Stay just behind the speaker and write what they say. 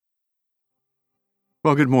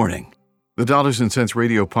Well, good morning. The Dollars and Cents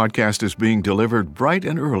Radio podcast is being delivered bright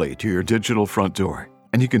and early to your digital front door,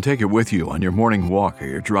 and you can take it with you on your morning walk or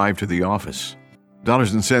your drive to the office.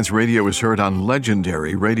 Dollars and Cents Radio is heard on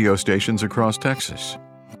legendary radio stations across Texas.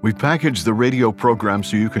 We've packaged the radio program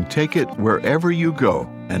so you can take it wherever you go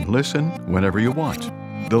and listen whenever you want.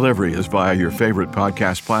 Delivery is via your favorite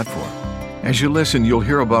podcast platform. As you listen, you'll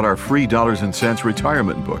hear about our free Dollars and Cents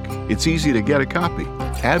retirement book. It's easy to get a copy,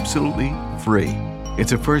 absolutely free.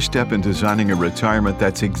 It's a first step in designing a retirement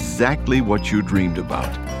that's exactly what you dreamed about.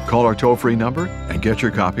 Call our toll-free number and get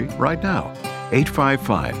your copy right now.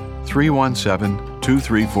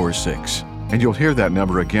 855-317-2346. And you'll hear that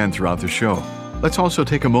number again throughout the show. Let's also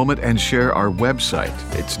take a moment and share our website.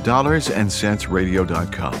 It's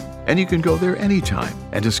dollarsandcentsradio.com. And you can go there anytime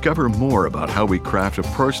and discover more about how we craft a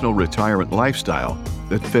personal retirement lifestyle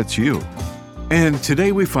that fits you. And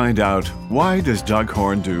today we find out, why does Doug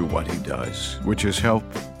Horne do what he does, which is help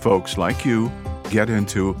folks like you get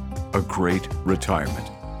into a great retirement.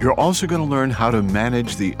 You're also going to learn how to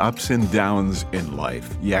manage the ups and downs in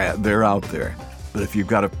life. Yeah, they're out there. But if you've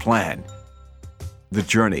got a plan, the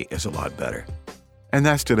journey is a lot better. And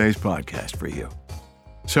that's today's podcast for you.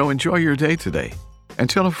 So enjoy your day today and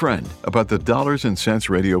tell a friend about the Dollars and Cents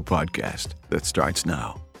Radio podcast that starts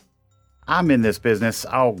now. I'm in this business.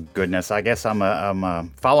 Oh, goodness. I guess I'm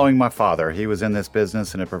following my father. He was in this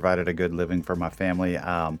business and it provided a good living for my family.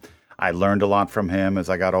 I learned a lot from him as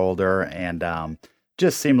I got older and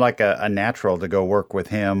just seemed like a natural to go work with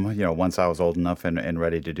him, once I was old enough and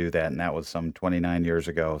ready to do that. And that was some 29 years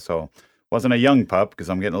ago. So wasn't a young pup because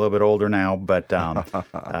I'm getting a little bit older now, but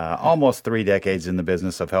almost 3 decades in the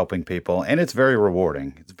business of helping people. And it's very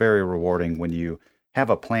rewarding. It's very rewarding when you have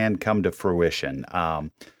a plan come to fruition.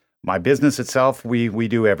 My business itself, we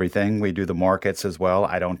do everything. We do the markets as well.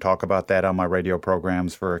 I don't talk about that on my radio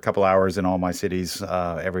programs for a couple hours in all my cities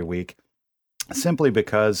every week, simply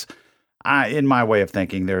because in my way of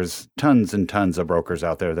thinking, there's tons and tons of brokers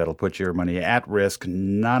out there that'll put your money at risk.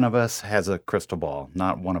 None of us has a crystal ball.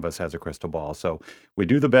 Not one of us has a crystal ball. So we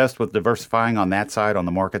do the best with diversifying on that side, on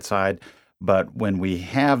the market side. But when we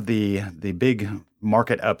have the big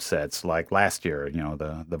market upsets like last year,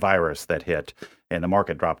 the virus that hit and the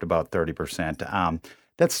market dropped about 30%,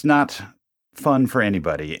 that's not fun for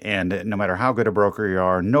anybody. And no matter how good a broker you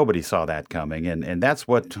are, nobody saw that coming. And that's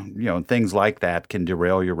what, things like that can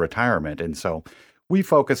derail your retirement. And so we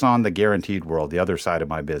focus on the guaranteed world, the other side of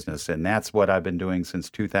my business. And that's what I've been doing since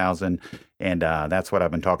 2000. And that's what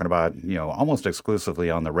I've been talking about, almost exclusively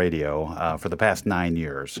on the radio for the past 9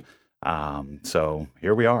 years. So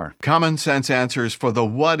here we are. Common sense answers for the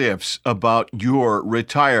what-ifs about your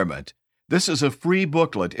retirement. This is a free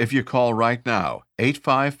booklet if you call right now,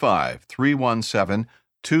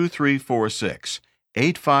 855-317-2346,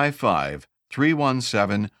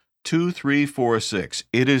 855-317-2346.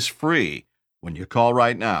 It is free when you call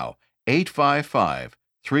right now,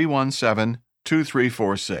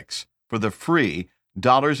 855-317-2346, for the free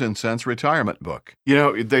Dollars and Cents retirement book.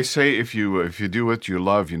 They say if you do what you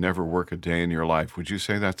love, you never work a day in your life. Would you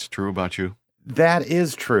say that's true about you? That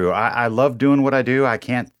is true. I love doing what I do. I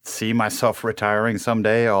can't see myself retiring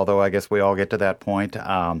someday, although I guess we all get to that point.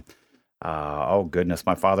 Oh, goodness.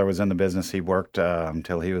 My father was in the business. He worked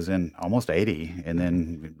until he was in almost 80 and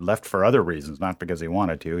then left for other reasons, not because he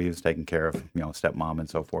wanted to. He was taking care of, stepmom and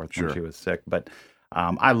so forth when she was sick. But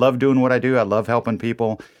I love doing what I do. I love helping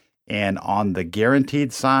people. And on the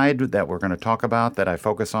guaranteed side that we're going to talk about, that I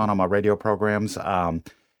focus on my radio programs,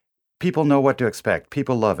 people know what to expect.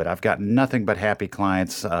 People love it. I've got nothing but happy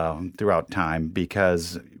clients throughout time,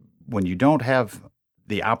 because when you don't have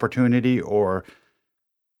the opportunity, or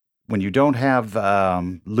when you don't have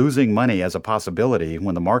losing money as a possibility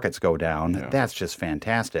when the markets go down, that's just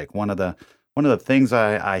fantastic. One of the things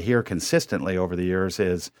I hear consistently over the years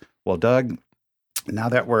is, well, Doug, now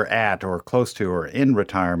that we're at or close to or in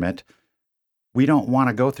retirement, we don't want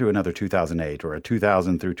to go through another 2008 or a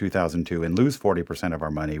 2000 through 2002 and lose 40% of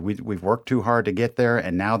our money. We've worked too hard to get there,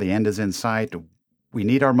 and now the end is in sight. We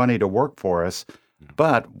need our money to work for us,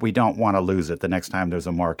 but we don't want to lose it the next time there's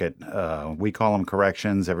a market. We call them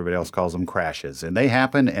corrections. Everybody else calls them crashes, and they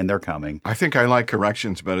happen, and they're coming. I think I like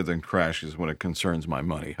corrections better than crashes when it concerns my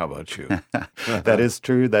money. How about you? That is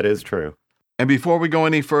true. That is true. And before we go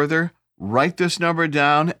any further, write this number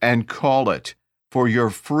down and call it for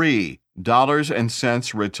your free Dollars and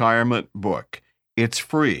Cents retirement book. It's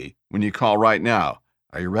free when you call right now.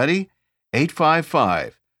 Are you ready?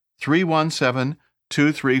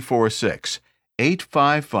 855-317-2346.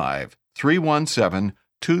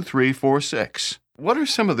 855-317-2346. what are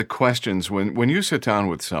some of the questions when you sit down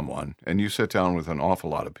with someone, and you sit down with an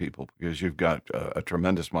awful lot of people because you've got a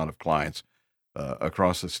tremendous amount of clients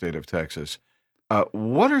across the state of Texas?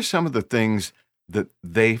 What are some of the things that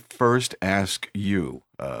they first ask you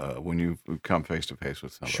when you come face to face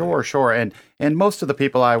with somebody? Sure. And most of the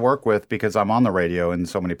people I work with, because I'm on the radio in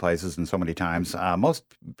so many places and so many times, most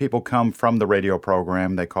people come from the radio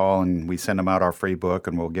program. They call and we send them out our free book,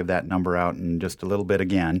 and we'll give that number out in just a little bit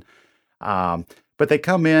again. But they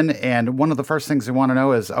come in, and one of the first things they want to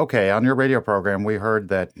know is, okay, on your radio program, we heard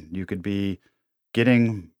that you could be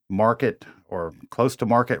getting market or close to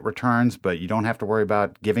market returns, but you don't have to worry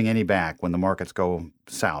about giving any back when the markets go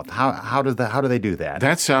south. How do they do that?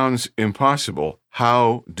 That sounds impossible.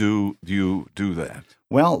 How do you do that?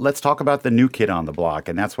 Well, let's talk about the new kid on the block,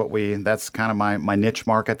 and that's kind of my niche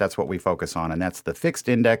market. That's what we focus on, and that's the fixed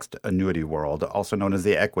indexed annuity world, also known as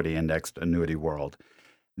the equity indexed annuity world.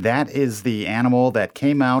 That is the animal that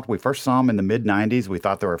came out. We first saw them in the mid-'90s. We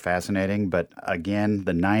thought they were fascinating, but again,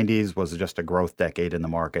 the '90s was just a growth decade in the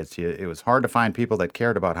markets. It was hard to find people that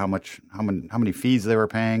cared about how many fees they were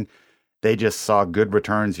paying. They just saw good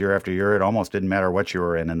returns year after year. It almost didn't matter what you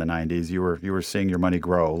were in the '90s. You were seeing your money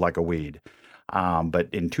grow like a weed. But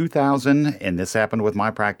in 2000, and this happened with my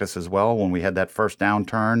practice as well, when we had that first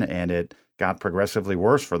downturn and it got progressively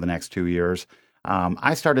worse for the next 2 years,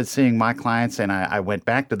 I started seeing my clients, and I went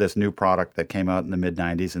back to this new product that came out in the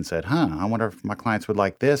mid-'90s and said, I wonder if my clients would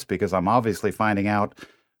like this, because I'm obviously finding out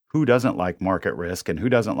who doesn't like market risk and who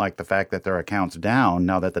doesn't like the fact that their account's down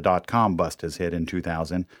now that the dot-com bust has hit in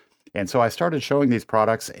 2000. And so I started showing these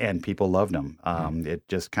products, and people loved them. It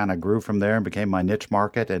just kind of grew from there and became my niche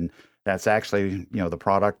market, and that's actually, the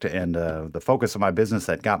product and the focus of my business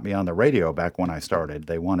that got me on the radio back when I started.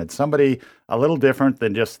 They wanted somebody a little different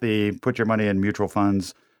than just the put your money in mutual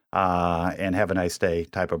funds and have a nice day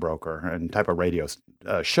type of broker and type of radio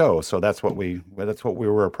show. So that's what we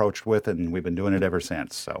were approached with, and we've been doing it ever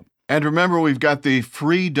since. So. And remember, we've got the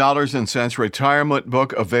free Dollars and Cents retirement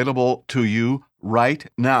book available to you right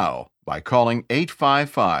now by calling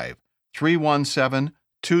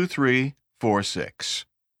 855-317-2346.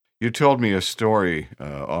 You told me a story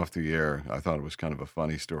off the air. I thought it was kind of a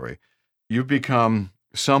funny story. You've become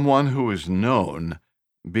someone who is known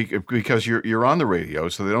because you're on the radio,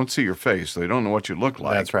 so they don't see your face. They don't know what you look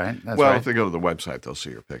like. That's right. If they go to the website, they'll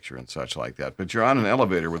see your picture and such like that. But you're on an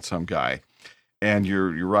elevator with some guy, and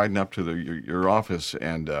you're riding up to your office,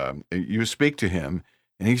 and you speak to him,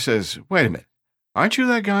 and he says, "Wait a minute, aren't you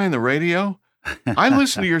that guy on the radio? I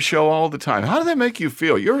listen to your show all the time. How does that make you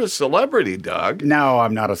feel? You're a celebrity, Doug." No,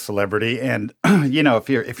 I'm not a celebrity. And,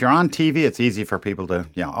 if you're on TV, it's easy for people to,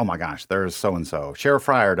 oh my gosh, there's so-and-so. Cheryl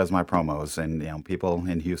Fryer does my promos, and, people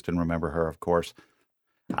in Houston remember her, of course.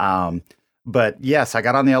 But yes, I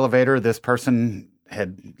got on the elevator. This person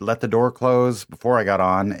had let the door close before I got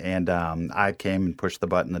on, and I came and pushed the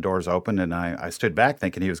button. The doors opened, and I stood back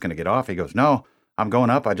thinking he was going to get off. He goes, "No, I'm going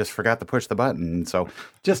up. I just forgot to push the button." And so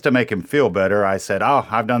just to make him feel better, I said, "Oh,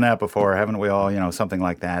 I've done that before. Haven't we all?" Something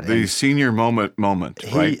like that. The senior moment,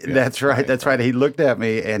 right? That's right. That's right. He looked at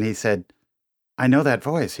me and he said, "I know that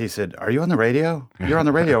voice." He said, "Are you on the radio? You're on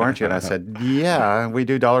the radio, aren't you?" And I said, "Yeah, we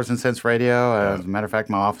do Dollars and Cents Radio. As a matter of fact,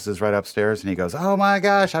 my office is right upstairs." And he goes, "Oh my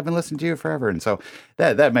gosh, I've been listening to you forever." And so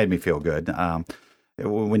that made me feel good.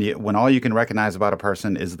 When all you can recognize about a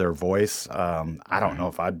person is their voice, I don't know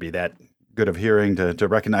if I'd be that good of hearing to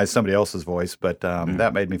recognize somebody else's voice, but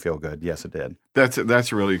that made me feel good. Yes, it did.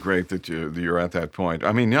 That's really great that you're at that point.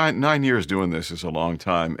 I mean, 9 years doing this is a long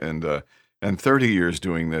time, and 30 years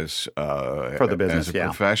doing this for the business as a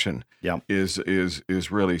profession is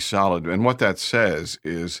really solid. And what that says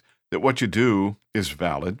is that what you do is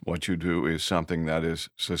valid. What you do is something that is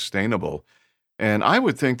sustainable. And I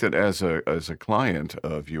would think that as a client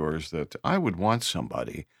of yours, that I would want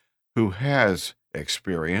somebody who has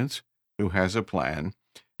experience, who has a plan,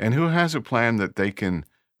 and who has a plan that they can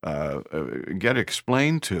get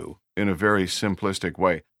explained to in a very simplistic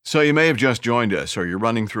way. So you may have just joined us, or you're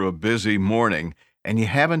running through a busy morning, and you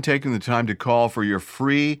haven't taken the time to call for your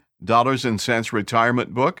free Dollars and Cents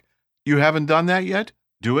retirement book. You haven't done that yet?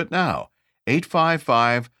 Do it now.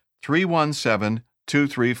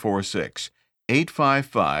 855-317-2346.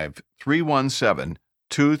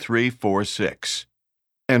 855-317-2346.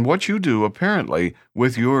 And what you do, apparently,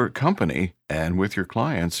 with your company and with your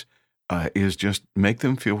clients is just make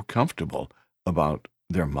them feel comfortable about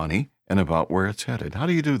their money and about where it's headed. How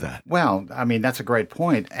do you do that? Well, I mean, that's a great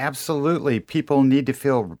point. Absolutely. People need to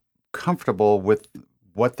feel comfortable with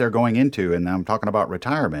what they're going into. And I'm talking about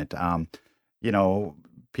retirement.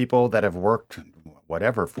 People that have worked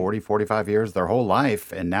whatever, 40, 45 years, their whole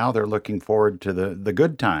life. And now they're looking forward to the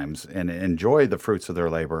good times and enjoy the fruits of their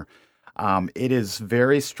labor. It is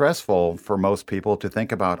very stressful for most people to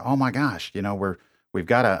think about, oh my gosh, we've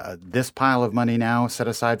got this pile of money now set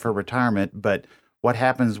aside for retirement, but what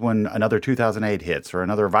happens when another 2008 hits or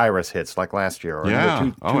another virus hits like last year or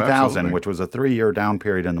another 2000, which was a 3-year down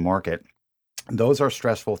period in the market? Those are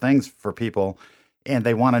stressful things for people, and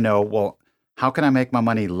they want to know, well, how can I make my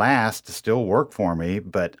money last to still work for me,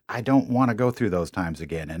 but I don't want to go through those times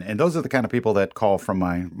again? And those are the kind of people that call from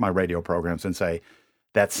my radio programs and say,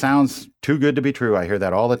 that sounds too good to be true. I hear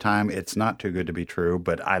that all the time. It's not too good to be true,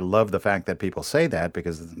 but I love the fact that people say that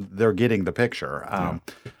because they're getting the picture.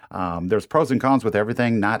 There's pros and cons with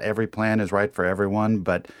everything. Not every plan is right for everyone,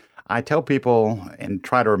 but I tell people and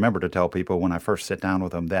try to remember to tell people when I first sit down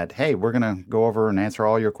with them that, hey, we're going to go over and answer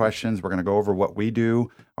all your questions. We're going to go over what we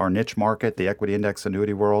do, our niche market, the equity index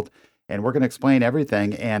annuity world, and we're going to explain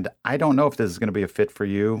everything. And I don't know if this is going to be a fit for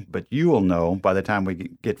you, but you will know by the time we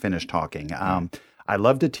get finished talking. I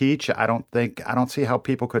love to teach. I don't see how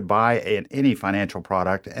people could buy any financial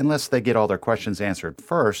product unless they get all their questions answered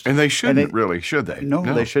first. And they shouldn't really, should they? No,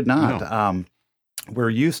 they should not. No.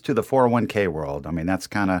 We're used to the 401k world. I mean, that's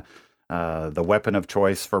kind of the weapon of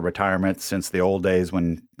choice for retirement since the old days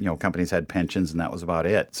when companies had pensions and that was about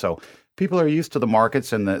it. So people are used to the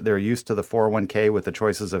markets and they're used to the 401k with the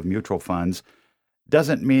choices of mutual funds.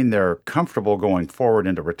 Doesn't mean they're comfortable going forward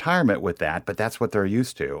into retirement with that, but that's what they're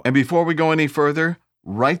used to. And before we go any further,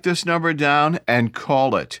 write this number down and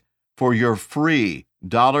call it for your free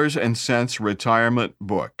Dollars and Cents Retirement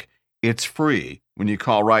book. It's free when you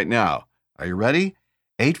call right now. Are you ready?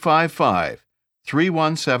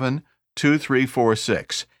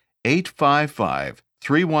 855-317-2346.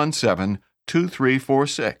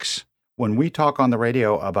 855-317-2346. When we talk on the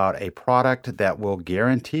radio about a product that will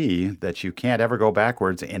guarantee that you can't ever go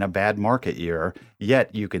backwards in a bad market year,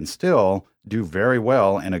 yet you can still do very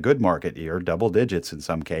well in a good market year, double digits in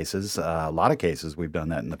some cases, a lot of cases we've done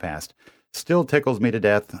that in the past, still tickles me to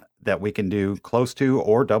death that we can do close to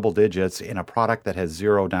or double digits in a product that has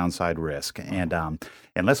zero downside risk. And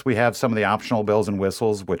unless we have some of the optional bells and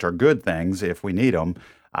whistles, which are good things if we need them,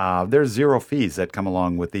 there's zero fees that come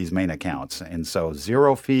along with these main accounts. And so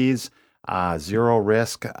zero fees, zero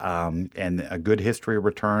risk, and a good history of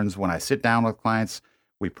returns. When I sit down with clients,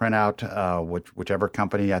 we print out whichever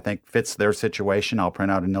company I think fits their situation. I'll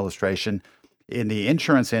print out an illustration. In the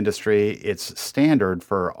insurance industry, it's standard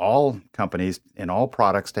for all companies and all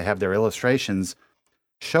products to have their illustrations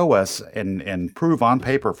show us and prove on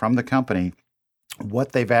paper from the company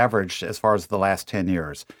what they've averaged as far as the last 10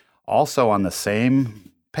 years. Also on the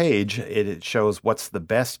same page, it shows what's the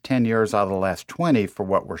best 10 years out of the last 20 for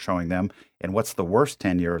what we're showing them and what's the worst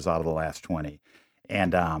 10 years out of the last 20.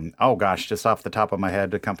 And, just off the top of my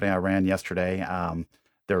head, the company I ran yesterday,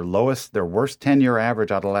 their worst 10-year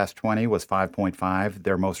average out of the last 20 was 5.5.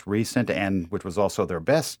 Their most recent, and which was also their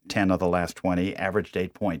best 10 of the last 20, averaged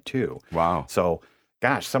 8.2. Wow. So,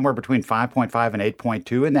 somewhere between 5.5 and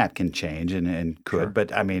 8.2, and that can change and could. Sure.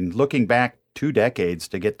 But, I mean, looking back 2 decades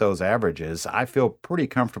to get those averages, I feel pretty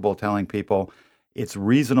comfortable telling people it's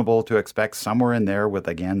reasonable to expect somewhere in there with,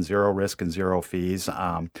 again, zero risk and zero fees.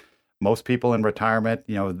 Most people in retirement,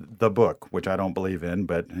 the book, which I don't believe in,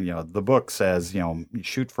 but, the book says,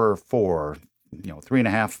 shoot for 4,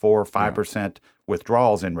 3.5%, 4, 5%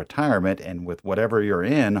 withdrawals in retirement. And with whatever you're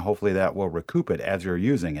in, hopefully that will recoup it as you're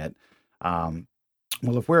using it.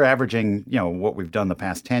 Well, if we're averaging, what we've done the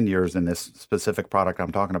past 10 years in this specific product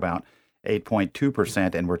I'm talking about,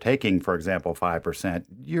 8.2%, and we're taking, for example, 5%,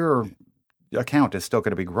 your account is still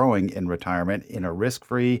going to be growing in retirement in a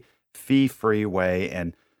risk-free, fee-free way.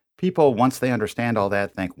 And people, once they understand all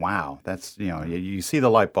that, think, wow, that's, you see the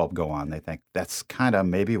light bulb go on. They think that's kind of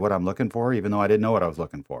maybe what I'm looking for, even though I didn't know what I was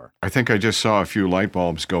looking for. I think I just saw a few light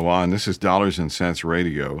bulbs go on. This is Dollars and Cents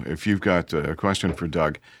Radio. If you've got a question for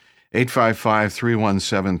Doug,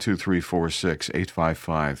 855-317-2346,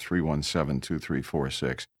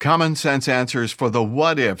 855-317-2346. Common sense answers for the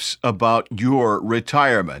what-ifs about your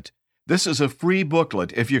retirement. This is a free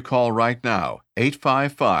booklet if you call right now,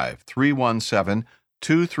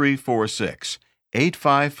 855-317-2346,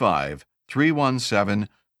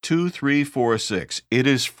 855-317-2346. It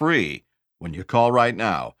is free when you call right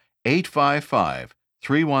now,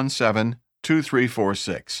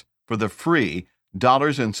 855-317-2346, for the free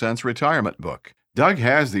Dollars and Cents Retirement book. Doug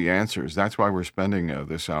has the answers. That's why we're spending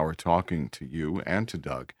this hour talking to you and to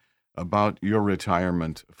Doug about your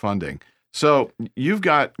retirement funding. So you've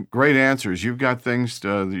got great answers. You've got things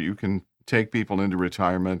that you can take people into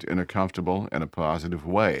retirement in a comfortable and a positive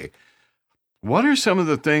way. What are some of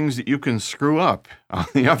the things that you can screw up on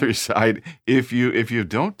the other side if you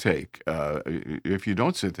don't if you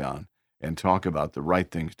don't sit down and talk about the right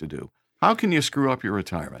things to do? How can you screw up your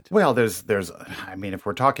retirement? Well, I mean, if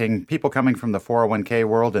we're talking people coming from the 401k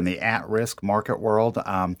world and the at-risk market world,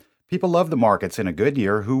 people love the markets in a good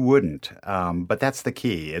year. Who wouldn't? But that's the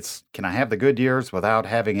key. Can I have the good years without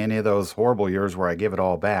having any of those horrible years where I give it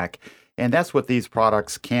all back? And that's what these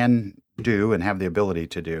products can do and have the ability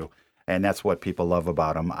to do. And that's what people love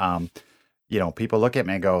about them. People look at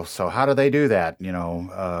me and go, so how do they do that?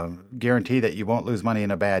 Guarantee that you won't lose money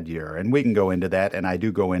in a bad year. And we can go into that. And I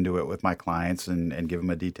do go into it with my clients and give them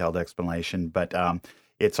a detailed explanation. But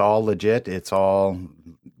it's all legit. It's all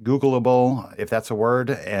Googleable, if that's a word.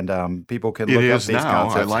 And people can look up these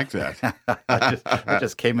concepts. I like that. It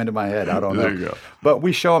just came into my head. I don't know. There you go. But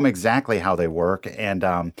we show them exactly how they work. And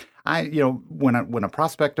when a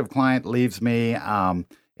prospective client leaves me,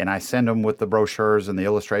 and I send them with the brochures and the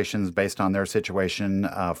illustrations based on their situation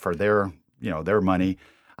for their money,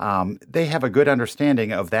 they have a good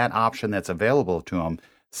understanding of that option that's available to them.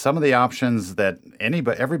 Some of the options that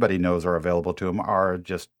everybody knows are available to them are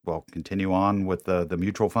just, continue on with the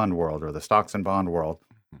mutual fund world or the stocks and bond world.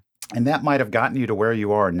 And that might have gotten you to where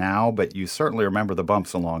you are now, but you certainly remember the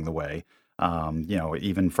bumps along the way,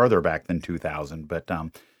 even further back than 2000. But, to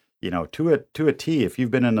a T, if you've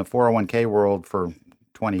been in the 401k world for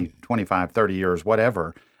 20, 25, 30 years,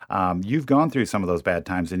 whatever, you've gone through some of those bad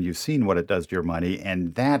times and you've seen what it does to your money.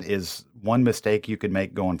 And that is one mistake you can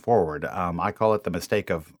make going forward. I call it the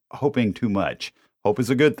mistake of hoping too much. Hope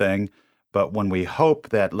is a good thing. But when we hope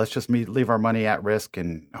that let's just leave our money at risk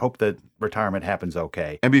and hope that retirement happens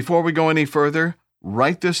okay. And before we go any further,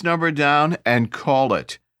 write this number down and call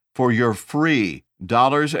it for your free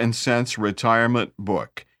Dollars and Cents Retirement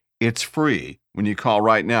Book. It's free when you call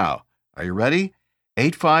right now. Are you ready?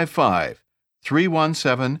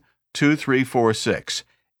 855-317-2346.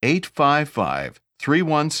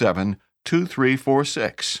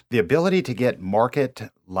 855-317-2346. The ability to get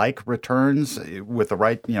market-like returns with the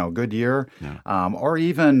right, good year, or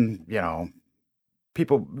even,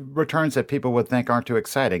 returns that people would think aren't too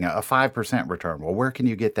exciting. A 5% return. Well, where can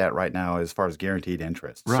you get that right now as far as guaranteed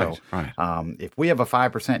interest? Right. If we have a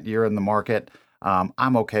 5% year in the market,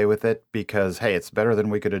 I'm okay with it because, hey, it's better than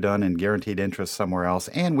we could have done in guaranteed interest somewhere else.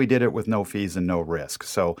 And we did it with no fees and no risk.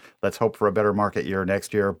 So let's hope for a better market year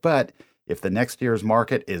next year. But if the next year's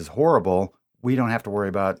market is horrible, we don't have to worry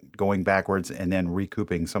about going backwards and then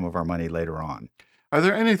recouping some of our money later on. Are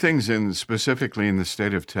there any things specifically in the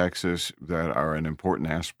state of Texas that are an important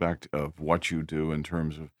aspect of what you do in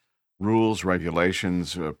terms of rules,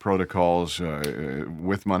 regulations, protocols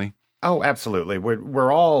with money? Oh, absolutely.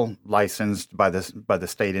 We're all licensed by the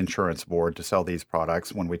state insurance board to sell these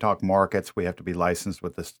products. When we talk markets, we have to be licensed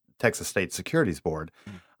with the Texas State Securities Board.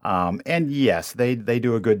 And yes, they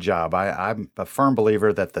do a good job. I'm a firm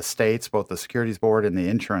believer that the states, both the Securities Board and the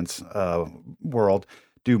insurance world,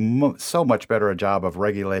 do so much better a job of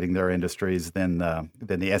regulating their industries than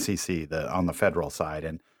the SEC on the federal side.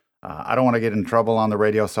 And I don't want to get in trouble on the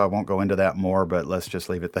radio, so I won't go into that more, but let's just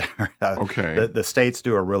leave it there. Okay. The states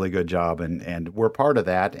do a really good job, and we're part of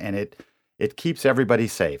that, and it keeps everybody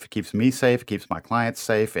safe. It keeps me safe. It keeps my clients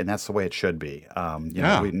safe, and that's the way it should be.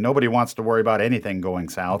 Nobody wants to worry about anything going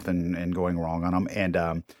south and going wrong on them. And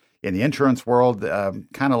in the insurance world,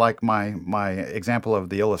 kind of like my example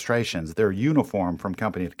of the illustrations, they're uniform from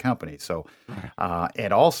company to company. So,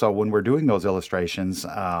 and also when we're doing those illustrations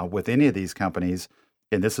with any of these companies,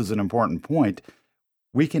 and this is an important point,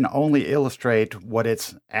 we can only illustrate what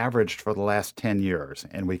it's averaged for the last 10 years,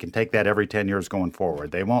 and we can take that every 10 years going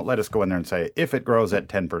forward. They won't let us go in there and say, if it grows at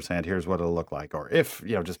 10%, here's what it'll look like, or if,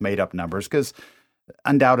 just made up numbers, because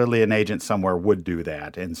undoubtedly an agent somewhere would do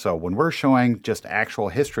that. And so when we're showing just actual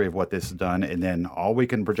history of what this has done, and then all we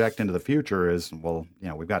can project into the future is,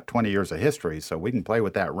 we've got 20 years of history, so we can play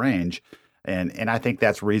with that range. And I think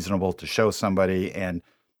that's reasonable to show somebody. And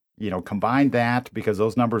combine that, because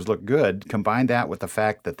those numbers look good, combine that with the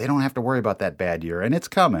fact that they don't have to worry about that bad year. And it's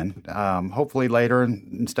coming, hopefully later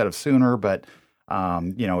instead of sooner. But,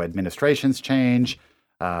 administrations change,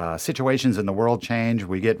 situations in the world change.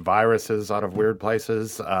 We get viruses out of weird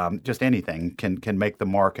places. Just anything can make the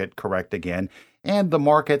market correct again. And the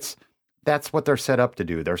markets, that's what they're set up to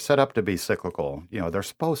do. They're set up to be cyclical. They're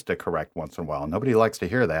supposed to correct once in a while. Nobody likes to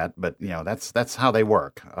hear that, but that's how they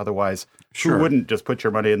work. Otherwise, Sure. Who wouldn't just put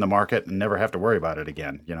your money in the market and never have to worry about it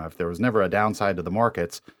again? If there was never a downside to the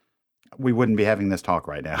markets, we wouldn't be having this talk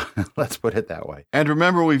right now. Let's put it that way. And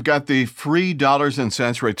remember, we've got the free Dollars and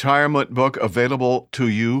Cents Retirement Book available to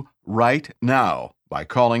you right now by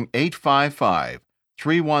calling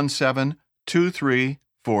 855-317-2346.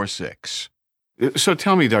 2346. So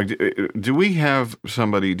tell me, Doug, do you have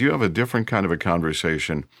a different kind of a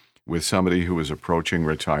conversation with somebody who is approaching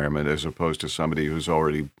retirement as opposed to somebody who's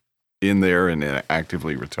already in there and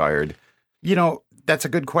actively retired? That's a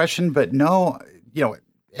good question, but no,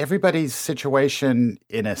 everybody's situation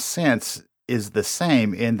in a sense is the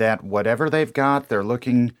same in that whatever they've got, they're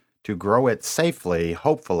looking to grow it safely,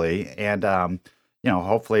 hopefully, and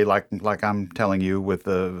hopefully, like I'm telling you, with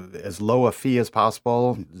as low a fee as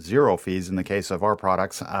possible, zero fees in the case of our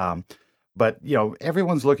products. But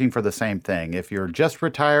everyone's looking for the same thing. If you're just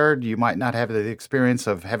retired, you might not have the experience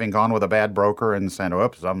of having gone with a bad broker and saying,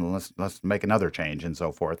 "Oops, let's make another change," and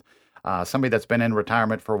so forth. Somebody that's been in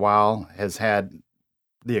retirement for a while has had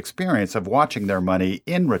the experience of watching their money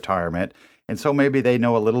in retirement. And so maybe they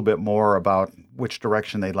know a little bit more about which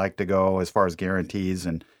direction they'd like to go as far as guarantees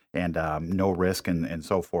and no risk and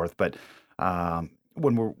so forth. But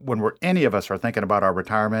when any of us are thinking about our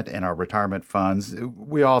retirement and our retirement funds,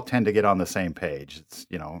 we all tend to get on the same page. It's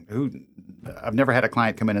I've never had a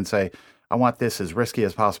client come in and say, "I want this as risky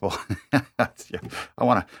as possible. I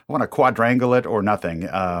want to quadrangle it or nothing."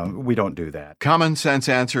 We don't do that. Common sense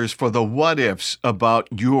answers for the what ifs about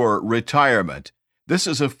your retirement. This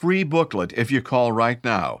is a free booklet if you call right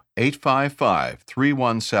now,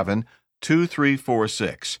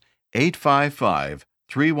 855-317-2346,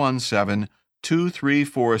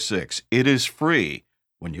 855-317-2346. It is free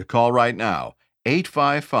when you call right now,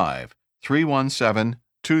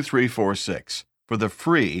 855-317-2346, for the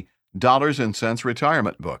free Dollars and Cents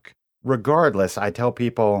Retirement Book. Regardless, I tell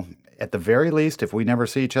people, at the very least, if we never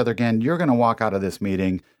see each other again, you're going to walk out of this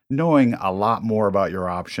meeting knowing a lot more about your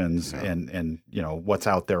options and what's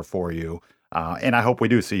out there for you. And I hope we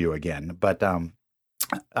do see you again. But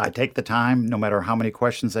I take the time, no matter how many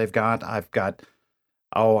questions they've got. I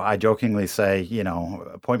jokingly say,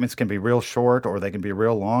 appointments can be real short or they can be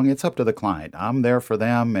real long. It's up to the client. I'm there for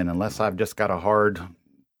them. And unless I've just got a hard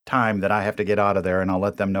time that I have to get out of there, and I'll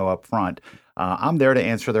let them know up front, I'm there to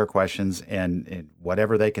answer their questions and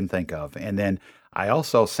whatever they can think of. And then I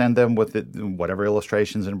also send them with whatever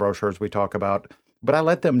illustrations and brochures we talk about, but I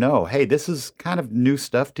let them know, hey, this is kind of new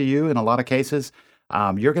stuff to you in a lot of cases.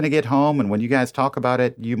 You're going to get home, and when you guys talk about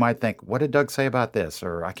it, you might think, what did Doug say about this?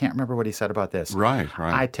 Or I can't remember what he said about this. Right.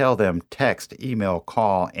 I tell them, text, email,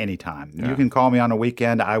 call anytime. Yeah. You can call me on a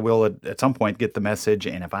weekend. I will at some point get the message,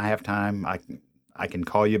 and if I have time, I can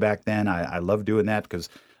call you back then. I love doing that because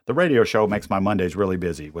the radio show makes my Mondays really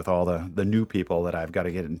busy with all the new people that I've got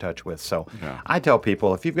to get in touch with. So I tell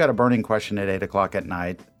people, if you've got a burning question at 8 o'clock at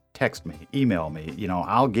night, text me, email me.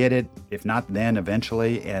 I'll get it, if not then,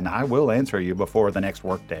 eventually, and I will answer you before the next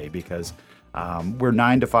work day because we're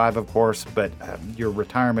 9 to 5, of course, but your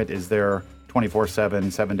retirement is there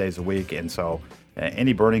 24/7, 7 days a week. And so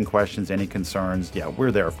any burning questions, any concerns,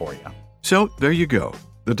 we're there for you. So there you go.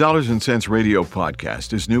 The Dollars and Cents Radio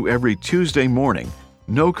Podcast is new every Tuesday morning.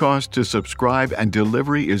 No cost to subscribe, and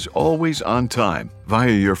delivery is always on time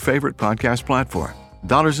via your favorite podcast platform.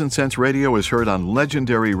 Dollars and Cents Radio is heard on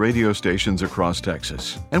legendary radio stations across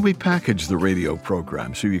Texas, and we package the radio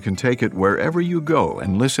program so you can take it wherever you go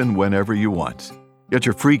and listen whenever you want. Get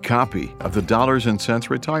your free copy of the Dollars and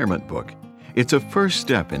Cents Retirement Book. It's a first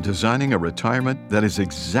step in designing a retirement that is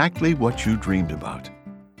exactly what you dreamed about.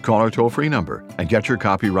 Call our toll-free number and get your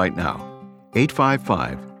copy right now,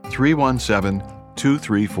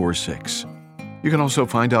 855-317-2346. You can also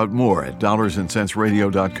find out more at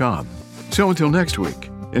dollarsandcentsradio.com. So until next week,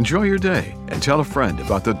 enjoy your day and tell a friend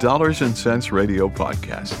about the Dollars and Cents Radio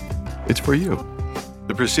Podcast. It's for you.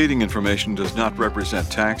 The preceding information does not represent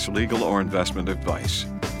tax, legal, or investment advice.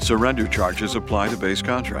 Surrender charges apply to base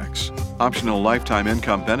contracts. Optional lifetime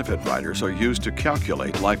income benefit riders are used to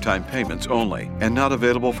calculate lifetime payments only and not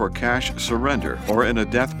available for cash surrender or in a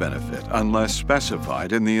death benefit unless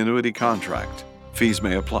specified in the annuity contract. Fees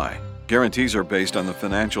may apply. Guarantees are based on the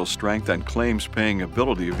financial strength and claims-paying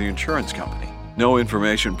ability of the insurance company. No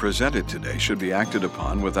information presented today should be acted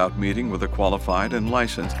upon without meeting with a qualified and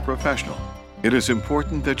licensed professional. It is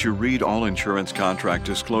important that you read all insurance contract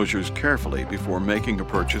disclosures carefully before making a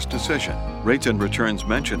purchase decision. Rates and returns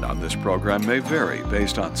mentioned on this program may vary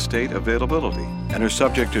based on state availability and are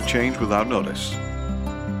subject to change without notice.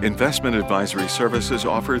 Investment advisory services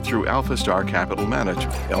offered through AlphaStar Capital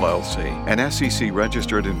Management, LLC, an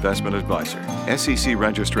SEC-registered investment advisor. SEC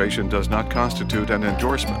registration does not constitute an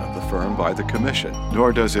endorsement of the firm by the Commission,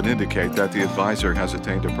 nor does it indicate that the advisor has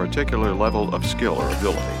attained a particular level of skill or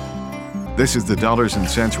ability. This is the Dollars and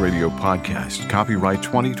Cents Radio Podcast, copyright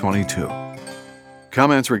 2022.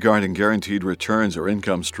 Comments regarding guaranteed returns or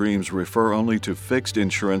income streams refer only to fixed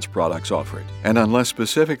insurance products offered, and unless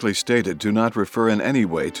specifically stated, do not refer in any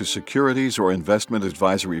way to securities or investment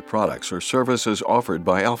advisory products or services offered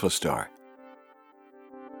by AlphaStar.